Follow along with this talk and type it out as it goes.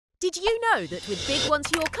Did you know that with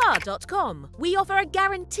BigOneToYourCar.com, we offer a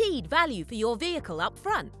guaranteed value for your vehicle up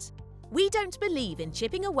front? We don't believe in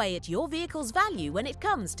chipping away at your vehicle's value when it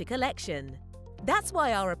comes to collection. That's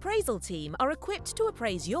why our appraisal team are equipped to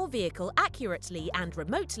appraise your vehicle accurately and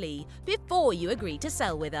remotely before you agree to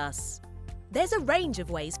sell with us. There's a range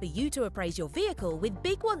of ways for you to appraise your vehicle with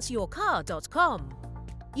BigOneToYourCar.com.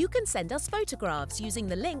 You can send us photographs using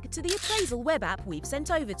the link to the appraisal web app we've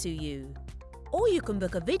sent over to you. Or you can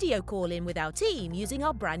book a video call in with our team using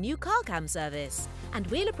our brand new CarCam service, and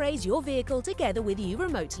we'll appraise your vehicle together with you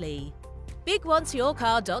remotely.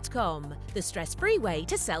 BigOneToYourCar.com, the stress-free way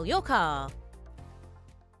to sell your car.